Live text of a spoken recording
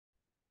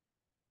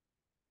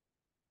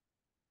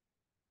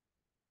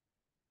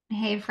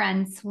Hey,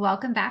 friends,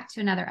 welcome back to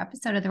another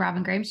episode of the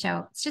Robin Graham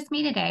Show. It's just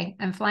me today.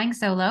 I'm flying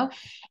solo,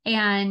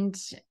 and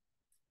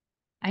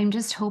I'm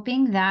just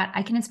hoping that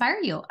I can inspire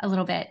you a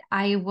little bit.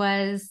 I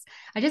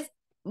just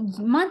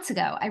months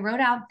ago, I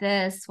wrote out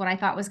what I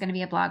thought was going to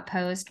be a blog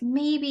post,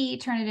 maybe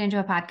turn it into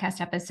a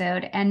podcast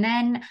episode, and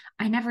then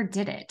I never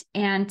did it.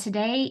 And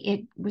today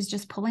it was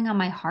just pulling on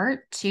my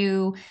heart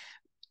to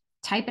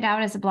type it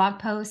out as a blog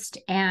post.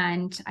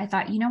 And I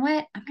thought, you know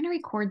what? I'm going to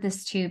record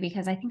this too,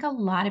 because I think a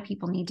lot of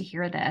people need to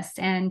hear this.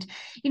 And,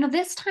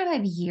 this time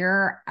of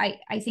year,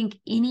 I think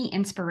any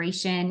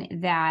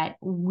inspiration that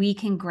we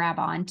can grab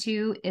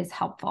onto is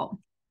helpful.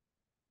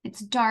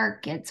 It's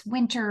dark, it's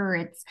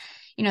winter,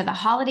 the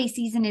holiday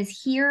season is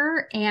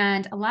here.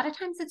 And a lot of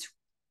times it's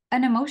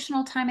an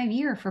emotional time of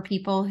year for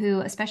people who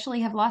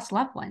especially have lost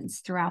loved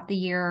ones throughout the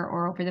year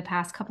or over the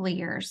past couple of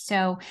years.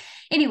 So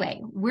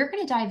anyway, we're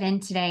going to dive in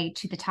today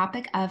to the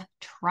topic of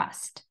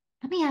trust.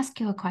 Let me ask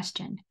you a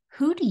question.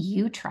 Who do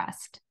you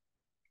trust?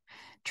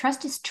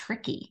 Trust is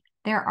tricky.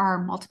 There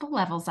are multiple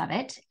levels of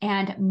it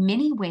and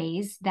many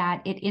ways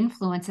that it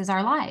influences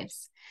our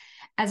lives.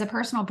 As a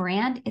personal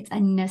brand, it's a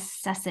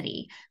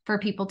necessity for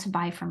people to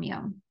buy from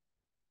you.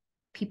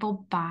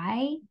 People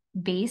buy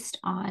based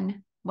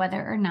on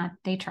whether or not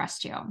they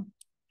trust you.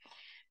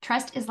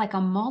 Trust is like a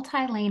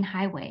multi-lane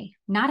highway,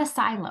 not a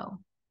silo.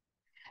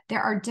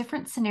 There are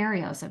different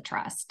scenarios of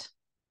trust.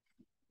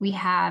 We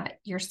have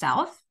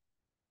yourself.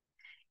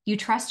 You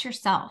trust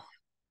yourself,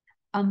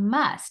 a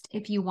must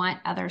if you want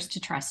others to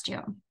trust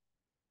you.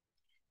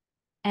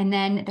 And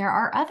then there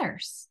are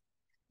others.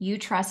 You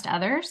trust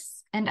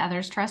others and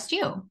others trust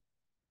you.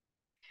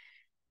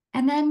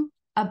 And then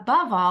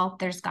above all,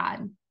 there's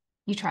God.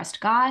 You trust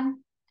God.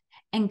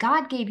 And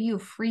God gave you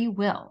free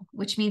will,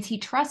 which means he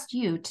trusts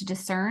you to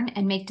discern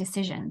and make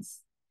decisions.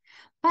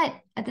 But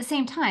at the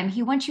same time,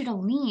 he wants you to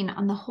lean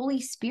on the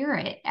Holy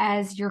Spirit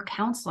as your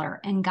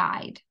counselor and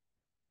guide.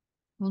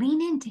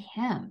 Lean into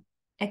him.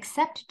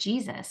 Accept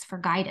Jesus for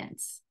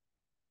guidance.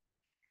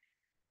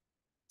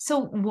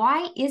 So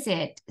why is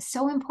it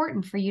so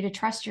important for you to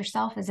trust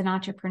yourself as an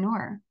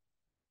entrepreneur?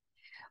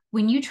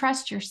 When you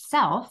trust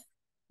yourself,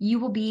 you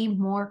will be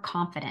more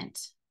confident.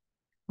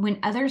 When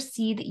others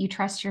see that you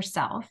trust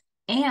yourself,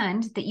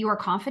 and that you are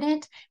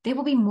confident, they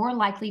will be more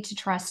likely to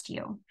trust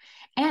you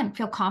and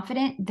feel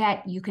confident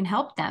that you can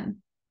help them.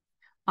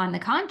 On the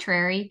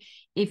contrary,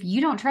 if you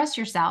don't trust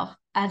yourself,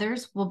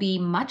 others will be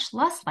much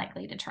less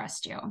likely to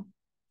trust you.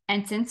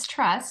 And since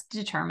trust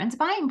determines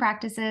buying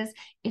practices,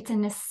 it's a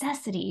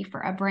necessity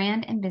for a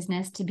brand and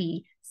business to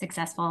be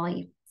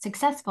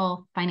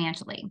successful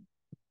financially.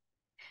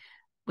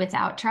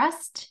 Without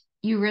trust,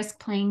 you risk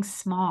playing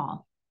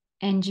small,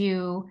 and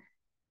you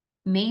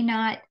may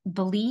not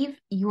believe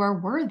you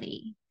are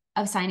worthy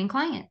of signing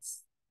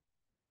clients.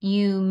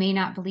 You may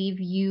not believe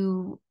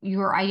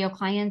your ideal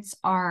clients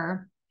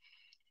are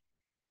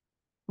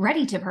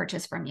ready to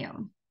purchase from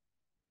you.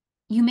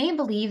 You may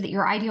believe that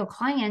your ideal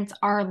clients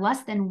are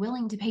less than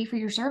willing to pay for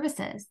your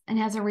services. And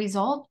as a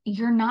result,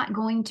 you're not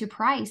going to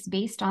price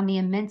based on the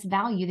immense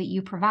value that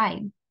you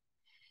provide.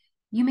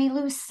 You may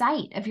lose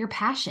sight of your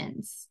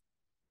passions,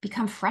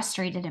 become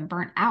frustrated and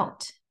burnt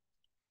out,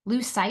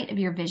 lose sight of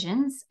your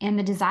visions and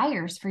the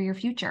desires for your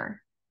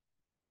future.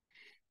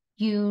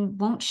 You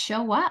won't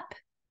show up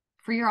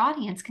for your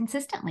audience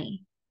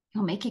consistently.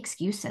 You'll make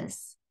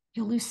excuses.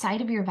 You'll lose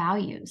sight of your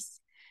values.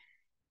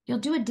 You'll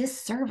do a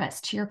disservice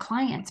to your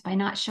clients by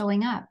not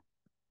showing up.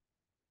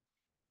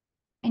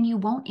 And you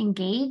won't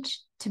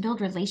engage to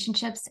build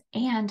relationships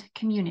and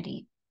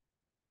community.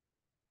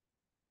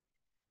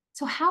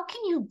 So how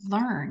can you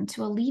learn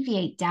to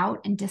alleviate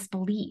doubt and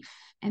disbelief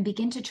and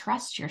begin to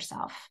trust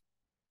yourself?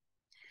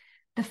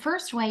 The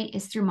first way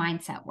is through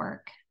mindset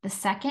work. The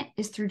second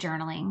is through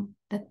journaling.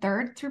 The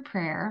third through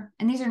prayer.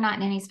 And these are not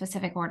in any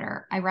specific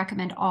order. I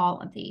recommend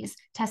all of these: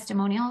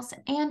 testimonials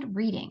and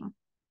reading.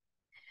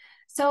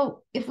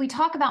 So if we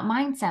talk about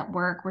mindset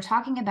work, we're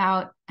talking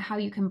about how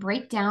you can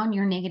break down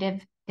your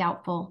negative,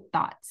 doubtful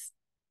thoughts.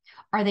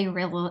 Are they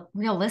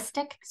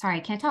realistic? Sorry,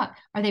 I can't talk.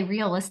 Are they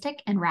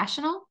realistic and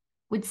rational?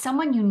 Would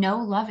someone you know,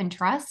 love, and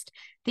trust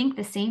think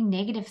the same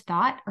negative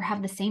thought or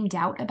have the same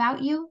doubt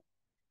about you?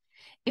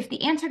 If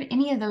the answer to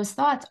any of those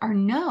thoughts are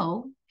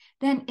no,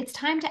 then it's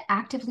time to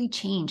actively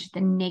change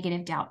the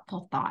negative,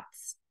 doubtful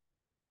thoughts.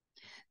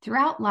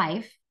 Throughout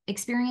life,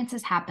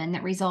 experiences happen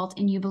that result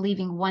in you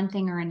believing one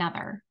thing or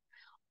another,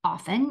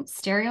 often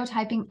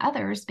stereotyping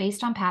others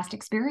based on past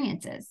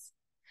experiences.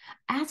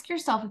 Ask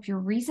yourself if your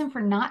reason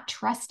for not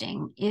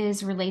trusting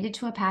is related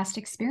to a past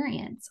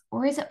experience,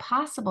 or is it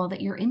possible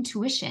that your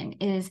intuition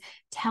is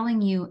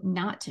telling you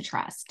not to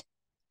trust?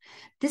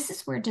 This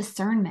is where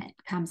discernment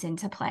comes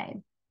into play.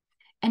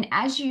 And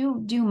as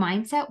you do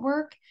mindset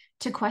work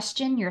to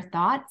question your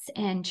thoughts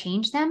and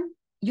change them,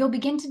 you'll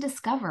begin to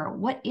discover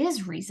what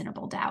is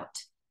reasonable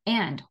doubt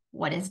and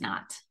what is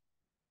not.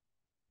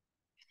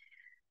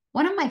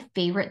 One of my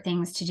favorite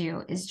things to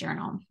do is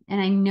journal.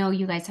 And I know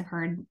you guys have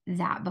heard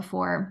that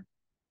before,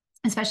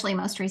 especially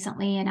most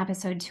recently in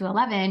episode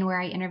 211, where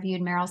I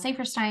interviewed Meryl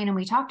Saferstein and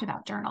we talked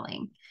about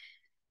journaling.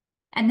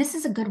 And this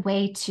is a good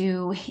way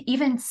to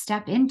even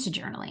step into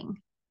journaling.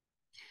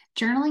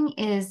 Journaling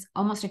is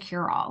almost a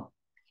cure-all.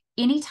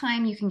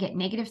 Anytime you can get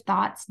negative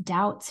thoughts,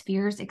 doubts,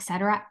 fears,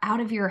 etc., out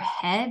of your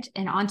head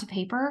and onto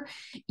paper,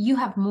 you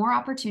have more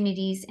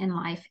opportunities in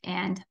life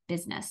and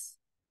business.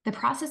 The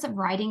process of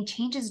writing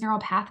changes neural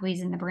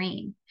pathways in the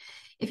brain.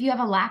 If you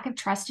have a lack of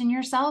trust in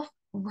yourself,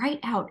 write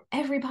out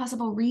every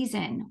possible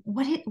reason.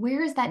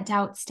 Where is that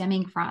doubt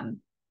stemming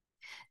from?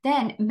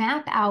 Then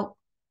map out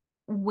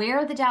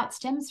where the doubt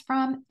stems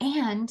from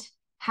and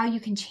how you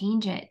can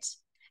change it.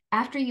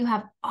 After you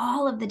have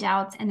all of the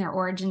doubts and their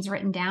origins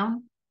written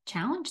down,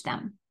 challenge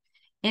them.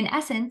 In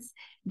essence,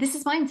 this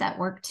is mindset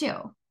work too.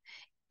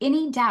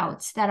 Any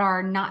doubts that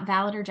are not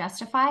valid or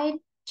justified,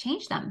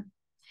 change them.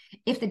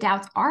 If the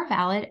doubts are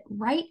valid,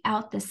 write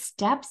out the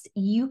steps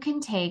you can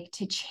take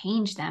to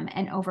change them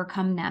and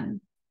overcome them.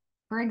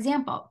 For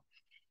example,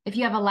 if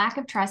you have a lack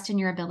of trust in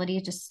your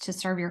ability to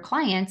serve your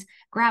clients,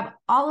 grab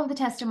all of the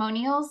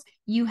testimonials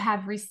you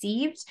have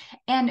received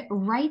and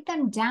write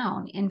them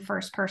down in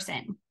first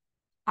person.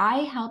 I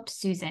helped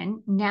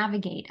Susan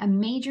navigate a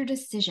major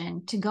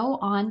decision to go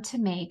on to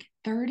make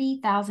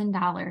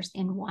 $30,000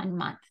 in 1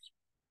 month.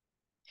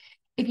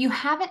 If you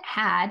haven't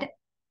had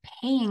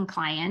paying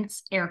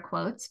clients, air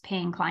quotes,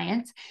 paying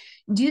clients,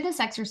 do this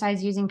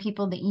exercise using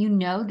people that you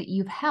know that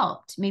you've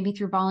helped, maybe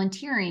through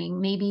volunteering,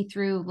 maybe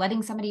through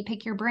letting somebody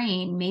pick your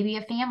brain, maybe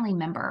a family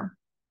member.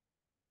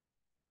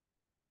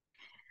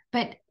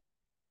 But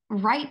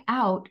write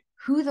out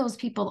who those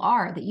people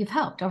are that you've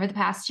helped over the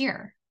past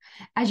year.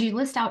 As you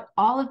list out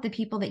all of the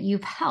people that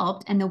you've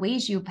helped and the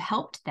ways you've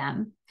helped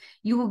them,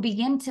 you will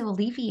begin to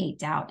alleviate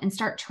doubt and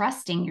start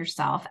trusting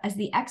yourself as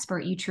the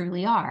expert you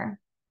truly are.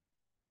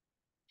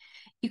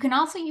 You can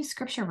also use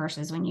scripture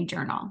verses when you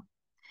journal.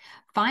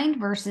 Find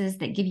verses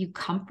that give you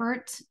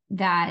comfort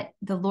that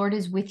the Lord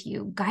is with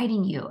you,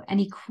 guiding you and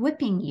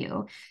equipping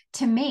you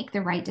to make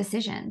the right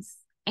decisions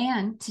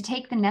and to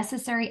take the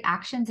necessary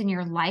actions in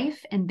your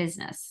life and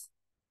business.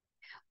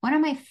 One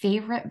of my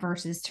favorite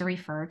verses to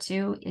refer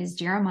to is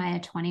Jeremiah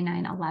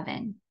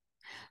 29:11.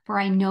 For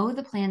I know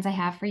the plans I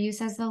have for you,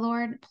 says the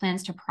Lord,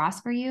 plans to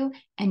prosper you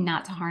and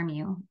not to harm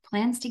you,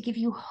 plans to give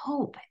you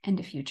hope and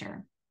a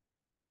future.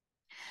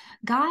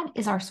 God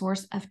is our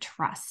source of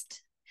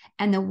trust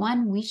and the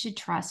one we should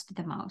trust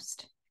the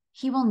most.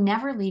 He will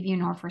never leave you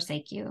nor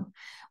forsake you.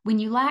 When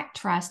you lack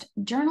trust,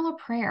 journal a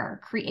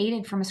prayer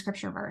created from a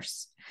scripture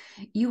verse.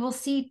 You will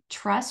see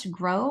trust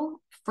grow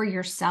for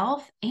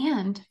yourself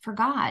and for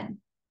God.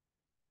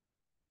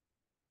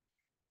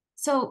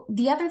 So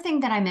the other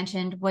thing that I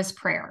mentioned was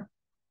prayer.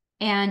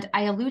 And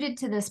I alluded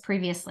to this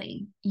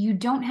previously. You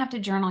don't have to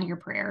journal your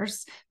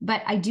prayers,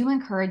 but I do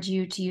encourage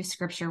you to use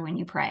scripture when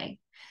you pray.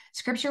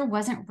 Scripture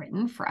wasn't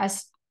written for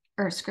us,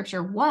 or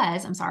scripture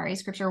was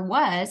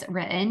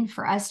written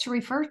for us to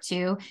refer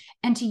to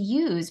and to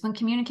use when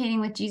communicating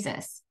with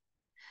Jesus.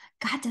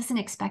 God doesn't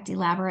expect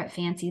elaborate,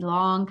 fancy,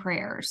 long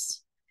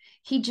prayers.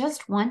 He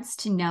just wants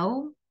to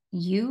know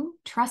you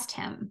trust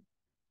him.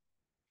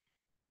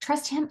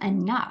 Trust him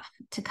enough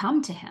to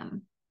come to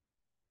him.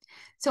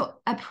 So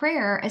a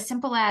prayer as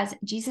simple as,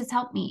 Jesus,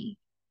 help me.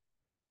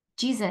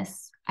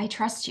 Jesus, I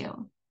trust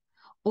you.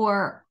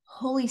 Or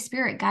Holy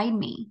Spirit, guide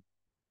me.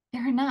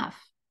 They're enough.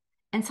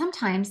 And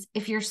sometimes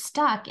if you're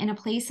stuck in a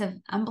place of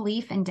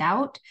unbelief and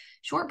doubt,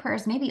 short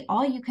prayers may be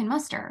all you can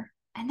muster.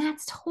 And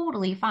that's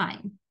totally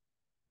fine.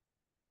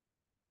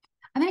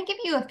 I'm going to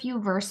give you a few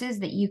verses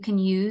that you can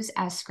use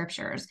as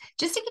scriptures,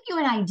 just to give you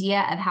an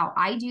idea of how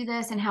I do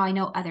this and how I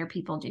know other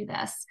people do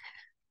this.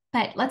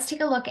 But let's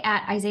take a look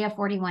at Isaiah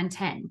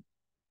 41:10.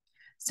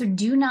 So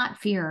do not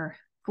fear,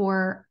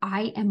 for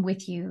I am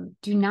with you.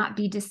 Do not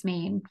be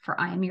dismayed, for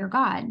I am your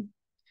God.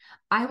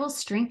 I will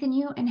strengthen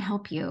you and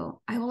help you.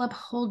 I will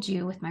uphold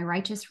you with my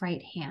righteous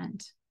right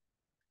hand.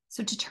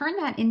 So to turn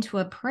that into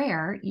a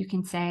prayer, you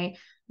can say,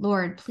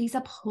 Lord, please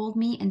uphold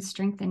me and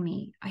strengthen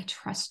me. I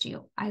trust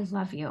you. I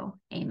love you.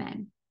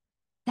 Amen.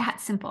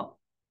 That's simple.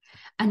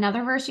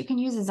 Another verse you can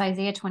use is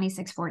Isaiah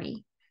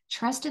 26:40.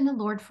 Trust in the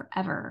Lord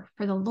forever,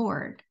 for the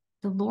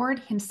Lord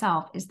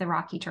himself is the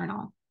rock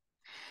eternal.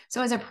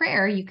 So as a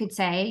prayer, you could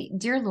say,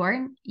 Dear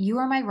Lord, you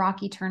are my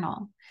rock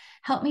eternal.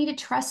 Help me to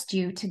trust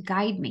you to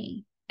guide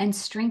me and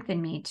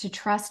strengthen me to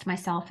trust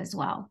myself as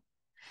well.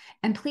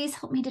 And please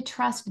help me to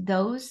trust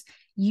those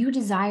you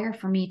desire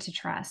for me to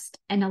trust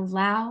and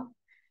allow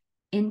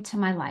into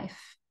my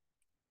life.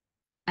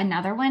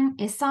 Another one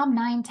is Psalm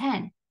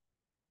 9:10.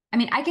 I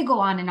mean, I could go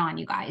on and on,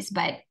 you guys,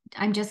 but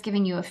I'm just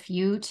giving you a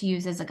few to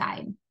use as a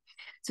guide.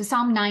 So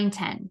Psalm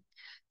 9:10.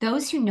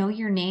 Those who know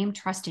your name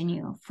trust in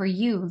you, for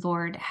you,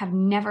 Lord, have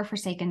never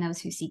forsaken those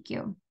who seek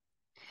you.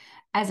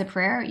 As a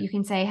prayer, you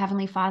can say,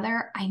 Heavenly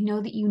Father, I know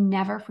that you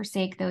never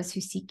forsake those who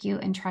seek you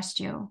and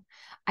trust you.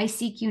 I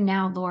seek you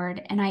now,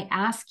 Lord, and I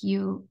ask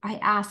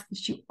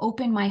that you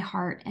open my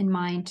heart and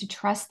mind to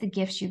trust the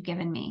gifts you've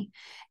given me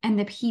and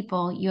the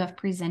people you have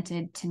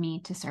presented to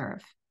me to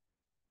serve.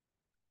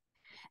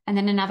 And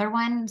then another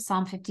one,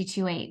 Psalm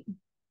 52:8.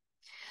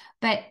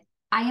 But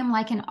I am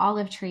like an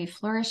olive tree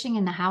flourishing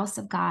in the house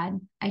of God.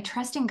 I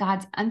trust in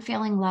God's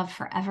unfailing love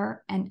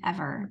forever and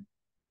ever.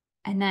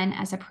 And then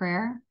as a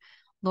prayer,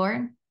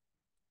 Lord,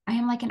 I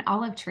am like an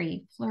olive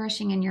tree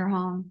flourishing in your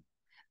home.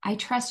 I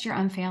trust your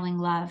unfailing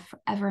love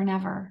forever and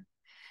ever.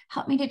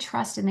 Help me to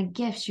trust in the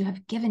gifts you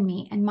have given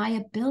me and my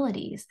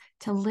abilities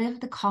to live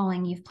the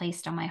calling you've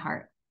placed on my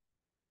heart.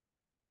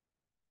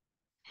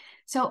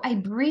 So I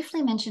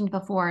briefly mentioned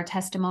before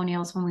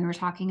testimonials when we were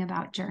talking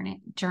about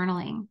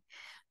journaling.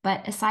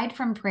 But aside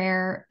from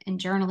prayer and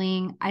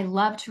journaling, I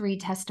love to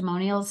read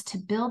testimonials to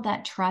build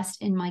that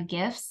trust in my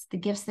gifts, the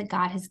gifts that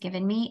God has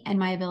given me, and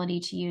my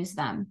ability to use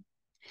them.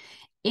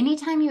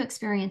 Anytime you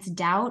experience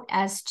doubt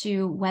as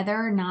to whether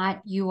or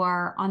not you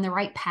are on the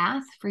right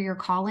path for your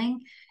calling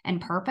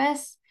and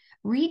purpose,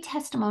 read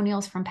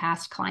testimonials from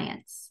past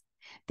clients.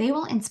 They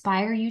will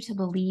inspire you to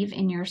believe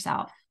in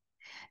yourself.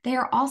 They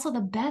are also the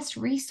best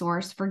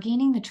resource for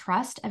gaining the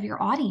trust of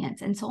your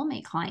audience and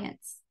soulmate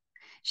clients.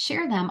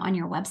 Share them on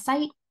your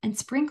website and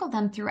sprinkle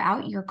them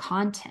throughout your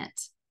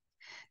content.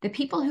 The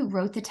people who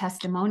wrote the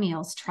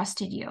testimonials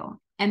trusted you,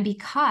 and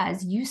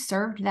because you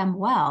served them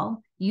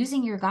well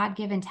using your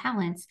God-given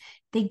talents,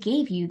 they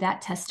gave you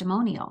that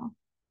testimonial.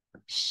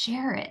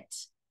 Share it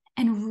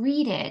and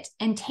read it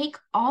and take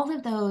all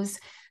of those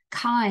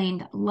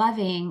kind,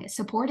 loving,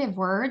 supportive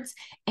words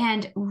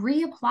and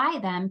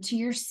reapply them to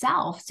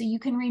yourself so you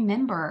can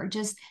remember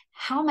just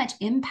how much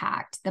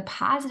impact, the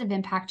positive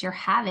impact you're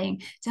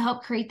having to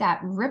help create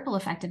that ripple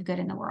effect of good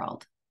in the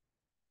world.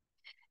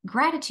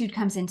 Gratitude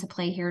comes into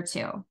play here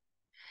too.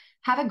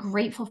 Have a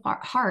grateful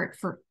heart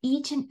for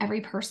each and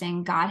every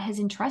person God has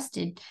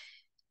entrusted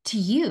to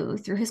you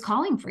through his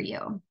calling for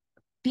you.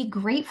 Be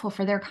grateful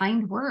for their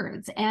kind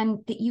words and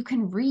that you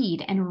can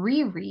read and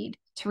reread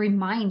to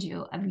remind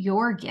you of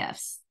your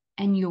gifts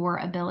and your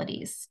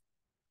abilities.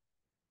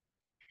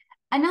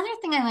 Another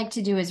thing I like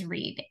to do is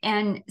read,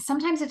 and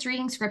sometimes it's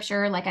reading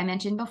scripture, like I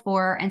mentioned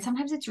before, and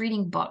sometimes it's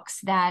reading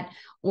books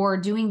or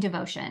doing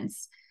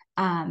devotions.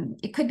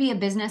 It could be a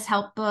business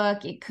help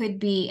book. It could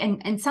be,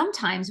 and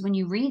sometimes when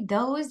you read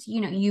those,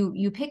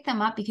 you pick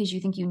them up because you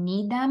think you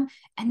need them.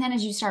 And then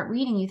as you start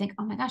reading, you think,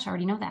 oh my gosh, I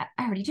already know that.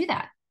 I already do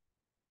that.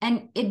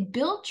 And it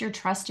builds your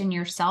trust in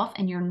yourself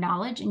and your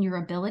knowledge and your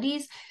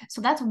abilities. So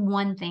that's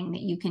one thing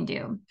that you can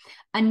do.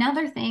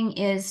 Another thing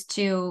is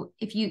that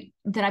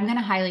I'm going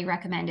to highly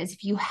recommend is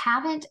if you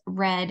haven't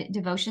read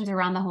Devotions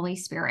Around the Holy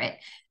Spirit,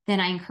 then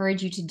I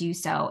encourage you to do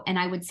so. And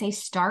I would say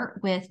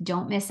start with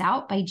Don't Miss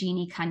Out by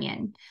Jeannie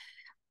Cunnion.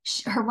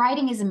 Her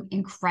writing is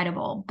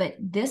incredible, but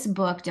this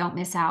book, Don't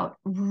Miss Out,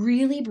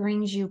 really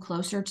brings you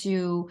closer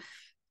to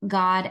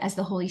God as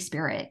the Holy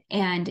Spirit.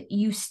 And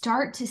you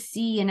start to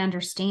see and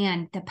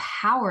understand the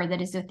power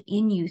that is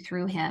within you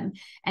through him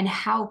and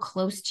how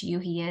close to you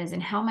he is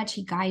and how much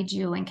he guides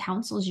you and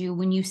counsels you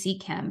when you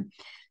seek him.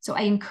 So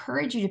I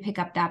encourage you to pick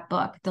up that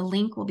book. The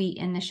link will be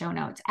in the show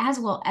notes, as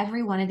will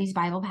every one of these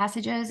Bible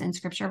passages and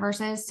scripture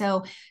verses.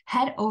 So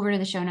head over to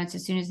the show notes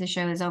as soon as the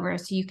show is over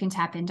so you can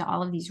tap into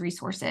all of these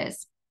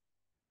resources.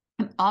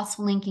 I'm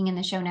also linking in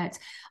the show notes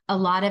a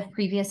lot of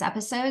previous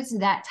episodes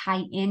that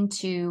tie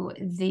into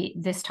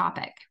this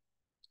topic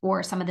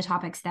or some of the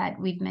topics that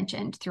we've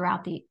mentioned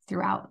throughout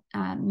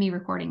me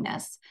recording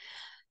this.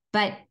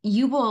 But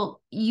you will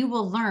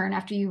learn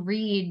after you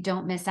read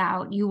Don't Miss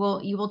Out. You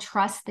will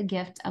trust the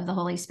gift of the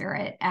Holy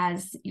Spirit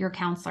as your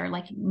counselor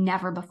like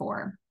never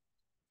before.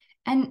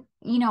 And,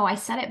 I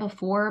said it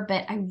before,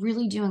 but I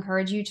really do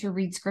encourage you to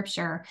read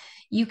scripture.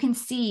 You can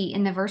see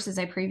in the verses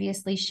I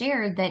previously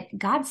shared that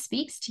God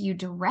speaks to you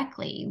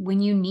directly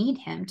when you need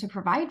him to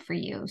provide for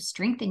you,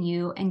 strengthen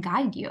you, and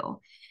guide you.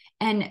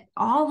 And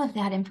all of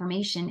that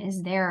information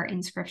is there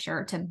in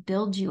scripture to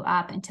build you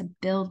up and to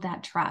build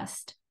that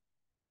trust.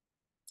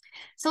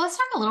 So let's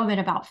talk a little bit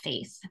about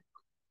faith.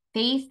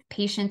 Faith,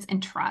 patience,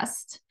 and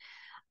trust,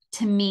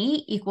 to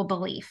me, equal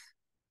belief.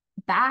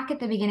 Back at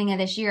the beginning of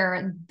this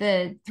year,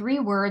 the 3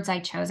 words I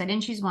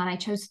didn't choose one, I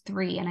chose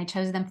 3, and I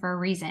chose them for a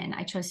reason.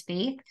 I chose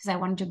faith because I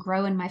wanted to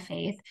grow in my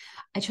faith.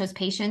 I chose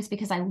patience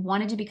because I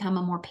wanted to become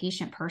a more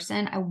patient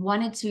person. I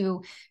wanted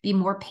to be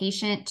more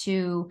patient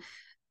to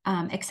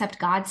accept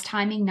God's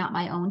timing, not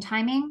my own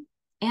timing.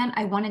 And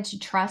I wanted to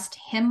trust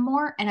him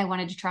more, and I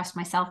wanted to trust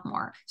myself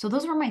more. So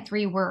those were my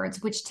 3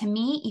 words, which to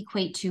me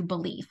equate to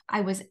belief.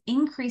 I was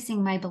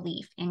increasing my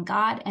belief in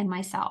God and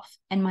myself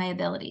and my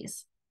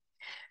abilities.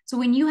 So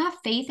when you have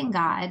faith in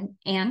God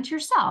and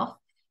yourself,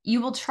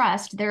 you will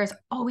trust there is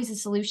always a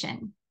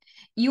solution.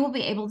 You will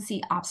be able to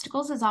see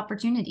obstacles as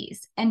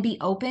opportunities and be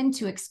open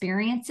to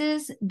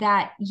experiences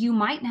that you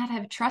might not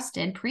have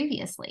trusted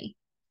previously.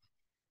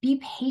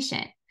 Be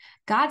patient.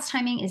 God's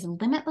timing is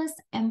limitless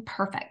and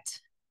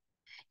perfect.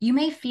 You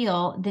may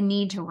feel the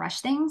need to rush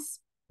things,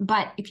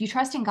 but if you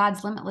trust in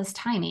God's limitless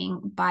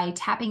timing by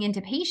tapping into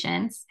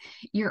patience,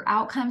 your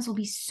outcomes will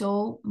be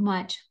so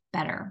much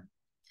better.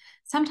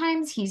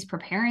 Sometimes he's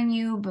preparing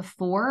you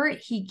before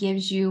he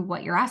gives you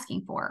what you're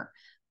asking for.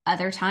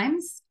 Other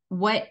times,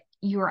 what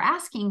you're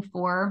asking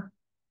for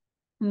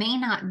may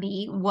not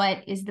be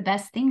what is the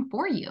best thing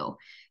for you.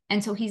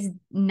 And so he's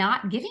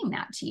not giving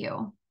that to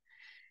you.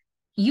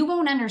 You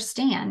won't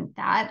understand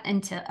that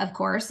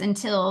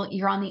until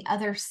you're on the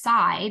other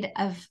side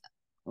of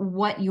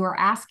what you're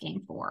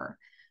asking for.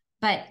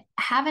 But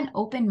have an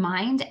open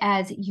mind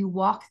as you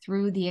walk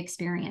through the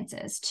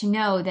experiences to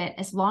know that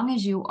as long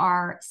as you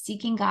are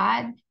seeking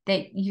God,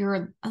 that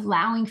you're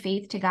allowing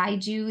faith to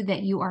guide you,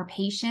 that you are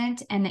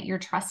patient and that you're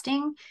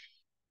trusting,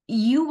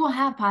 you will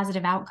have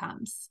positive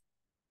outcomes.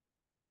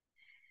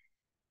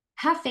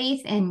 Have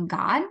faith in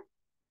God.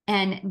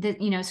 And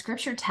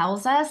scripture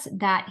tells us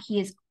that he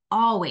is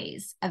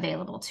always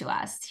available to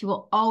us. He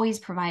will always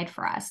provide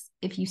for us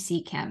if you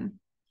seek him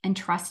and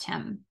trust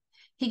him.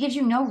 He gives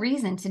you no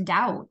reason to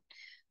doubt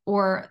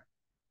or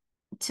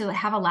to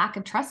have a lack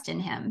of trust in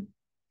him.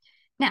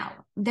 Now,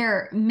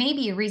 there may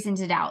be a reason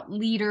to doubt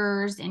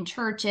leaders in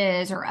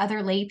churches or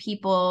other lay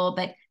people,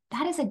 but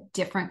that is a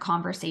different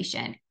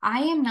conversation. I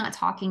am not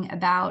talking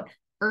about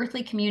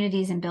earthly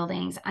communities and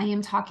buildings. I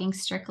am talking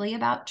strictly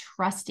about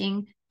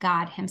trusting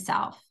God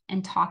himself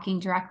and talking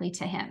directly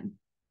to him.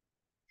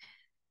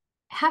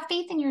 Have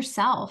faith in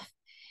yourself.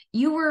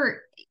 You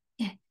were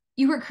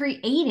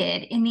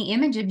created in the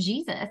image of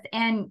Jesus,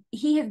 and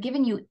he has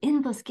given you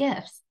endless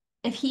gifts.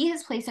 If he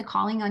has placed a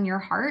calling on your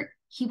heart,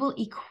 he will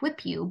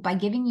equip you by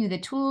giving you the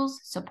tools,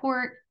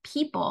 support,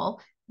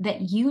 people that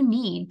you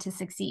need to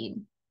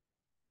succeed.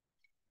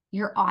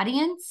 Your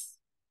audience,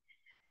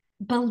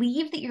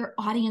 believe that your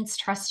audience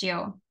trusts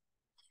you,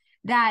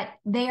 that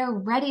they are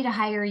ready to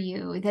hire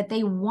you, that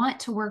they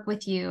want to work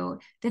with you,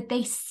 that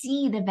they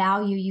see the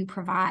value you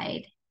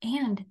provide,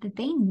 and that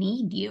they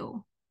need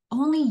you.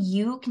 Only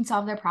you can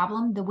solve their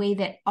problem the way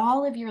that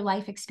all of your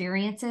life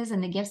experiences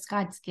and the gifts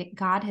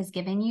God has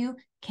given you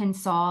can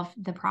solve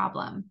the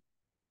problem.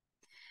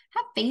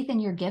 Have faith in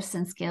your gifts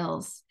and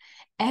skills.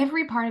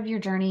 Every part of your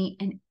journey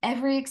and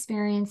every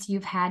experience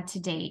you've had to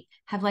date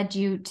have led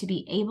you to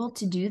be able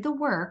to do the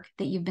work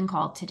that you've been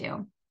called to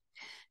do.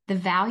 The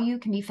value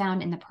can be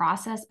found in the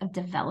process of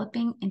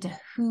developing into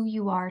who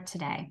you are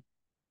today.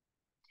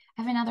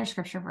 I have another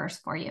scripture verse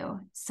for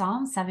you.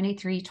 Psalm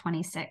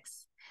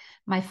 73:26.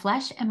 My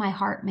flesh and my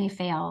heart may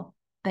fail,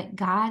 but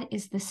God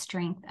is the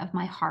strength of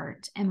my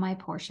heart and my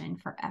portion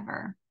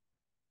forever.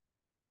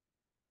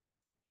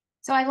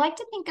 So I like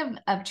to think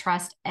of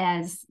trust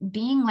as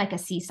being like a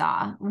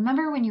seesaw.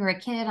 Remember when you were a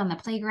kid on the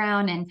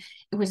playground and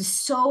it was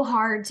so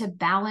hard to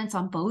balance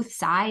on both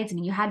sides? I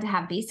mean, you had to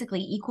have basically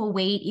equal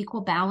weight,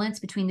 equal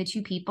balance between the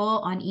two people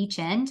on each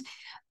end.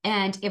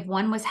 And if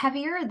one was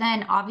heavier,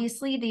 then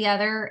obviously the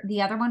other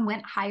one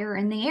went higher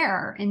in the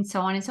air, and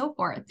so on and so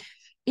forth.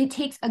 It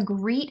takes a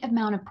great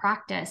amount of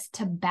practice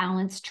to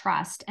balance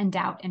trust and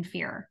doubt and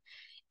fear.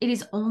 It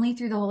is only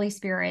through the Holy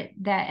Spirit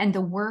and the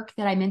work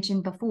that I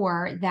mentioned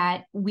before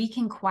that we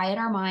can quiet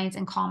our minds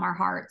and calm our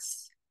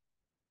hearts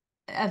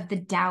of the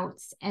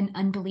doubts and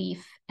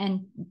unbelief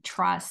and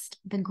trust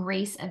the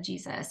grace of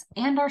Jesus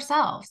and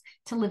ourselves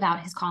to live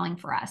out his calling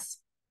for us.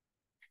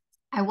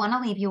 I want to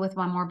leave you with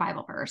one more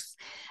Bible verse,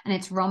 and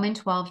it's Romans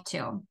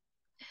 12:2.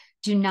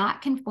 Do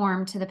not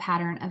conform to the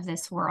pattern of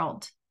this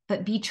world,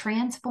 but be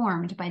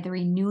transformed by the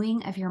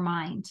renewing of your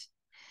mind.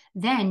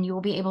 Then you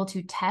will be able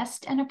to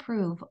test and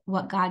approve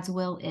what God's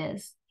will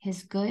is,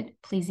 his good,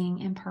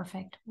 pleasing, and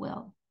perfect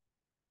will.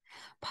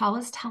 Paul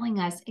is telling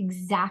us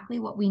exactly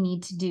what we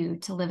need to do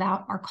to live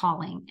out our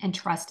calling and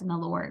trust in the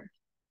Lord.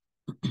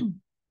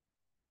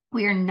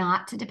 We are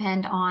not to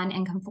depend on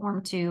and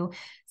conform to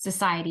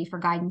society for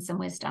guidance and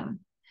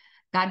wisdom.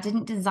 God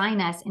didn't design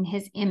us in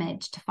his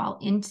image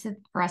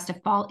for us to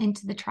fall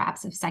into the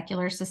traps of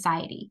secular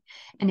society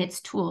and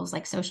its tools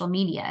like social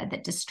media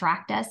that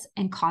distract us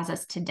and cause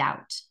us to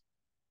doubt.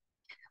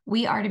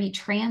 We are to be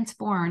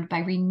transformed by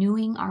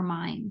renewing our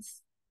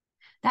minds.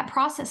 That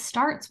process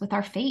starts with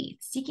our faith,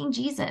 seeking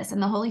Jesus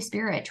and the Holy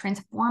Spirit,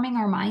 transforming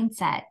our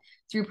mindset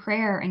through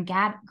prayer and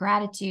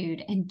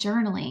gratitude and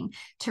journaling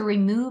to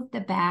remove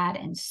the bad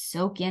and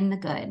soak in the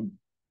good.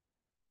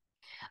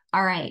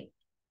 All right.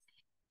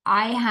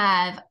 I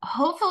have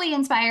hopefully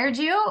inspired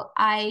you.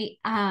 I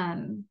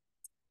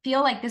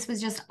feel like this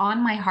was just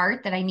on my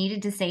heart that I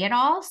needed to say it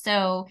all.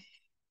 So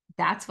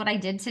that's what I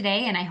did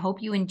today. And I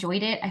hope you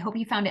enjoyed it. I hope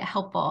you found it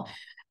helpful.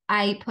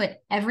 I put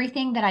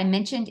everything that I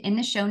mentioned in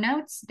the show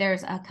notes.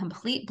 There's a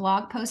complete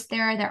blog post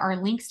there. There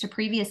are links to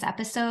previous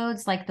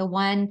episodes, like the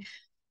one,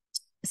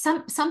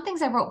 some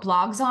things I wrote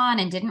blogs on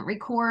and didn't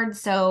record.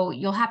 So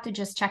you'll have to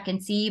just check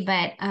and see,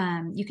 but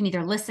you can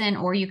either listen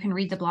or you can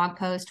read the blog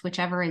post,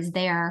 whichever is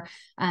there.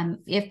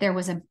 If there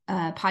was a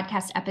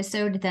podcast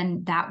episode,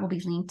 then that will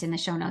be linked in the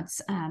show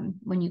notes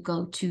when you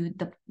go to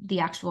the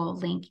actual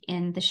link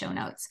in the show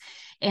notes.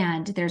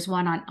 And there's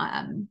one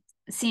on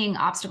seeing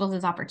obstacles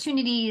as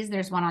opportunities.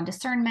 There's one on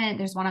discernment.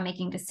 There's one on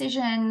making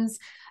decisions.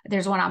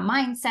 There's one on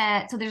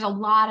mindset. So there's a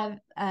lot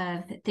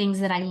of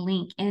things that I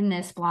link in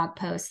this blog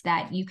post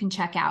that you can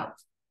check out.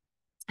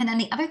 And then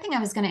the other thing I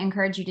was going to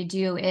encourage you to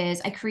do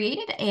is I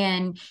created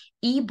an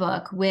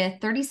ebook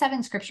with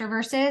 37 scripture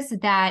verses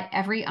that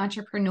every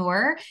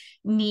entrepreneur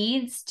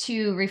needs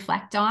to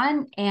reflect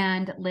on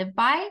and live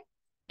by.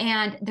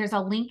 And there's a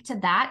link to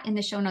that in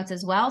the show notes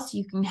as well. So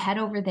you can head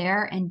over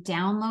there and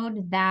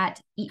download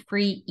that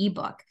free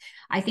ebook.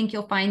 I think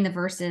you'll find the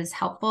verses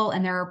helpful.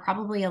 And there are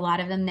probably a lot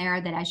of them there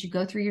that as you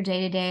go through your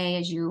day-to-day,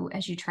 as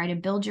you try to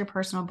build your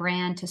personal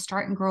brand, to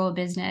start and grow a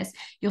business,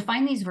 you'll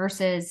find these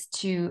verses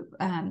to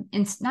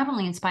not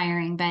only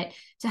inspiring, but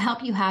to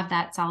help you have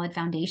that solid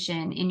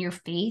foundation in your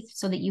faith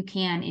so that you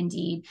can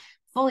indeed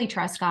fully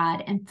trust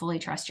God and fully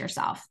trust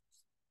yourself.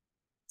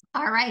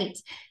 All right.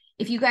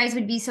 If you guys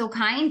would be so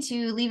kind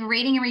to leave a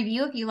rating and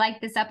review if you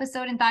liked this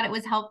episode and thought it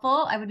was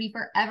helpful, I would be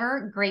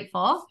forever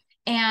grateful.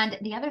 And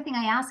the other thing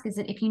I ask is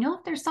that if you know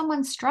if there's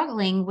someone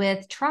struggling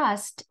with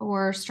trust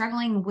or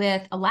struggling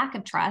with a lack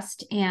of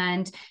trust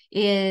and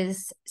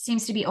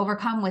seems to be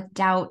overcome with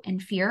doubt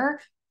and fear,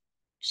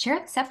 share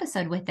this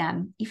episode with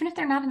them. Even if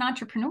they're not an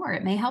entrepreneur,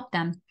 it may help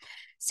them.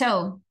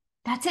 So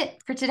that's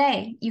it for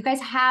today. You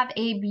guys have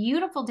a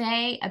beautiful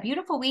day, a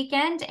beautiful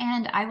weekend,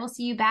 and I will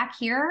see you back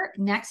here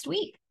next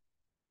week.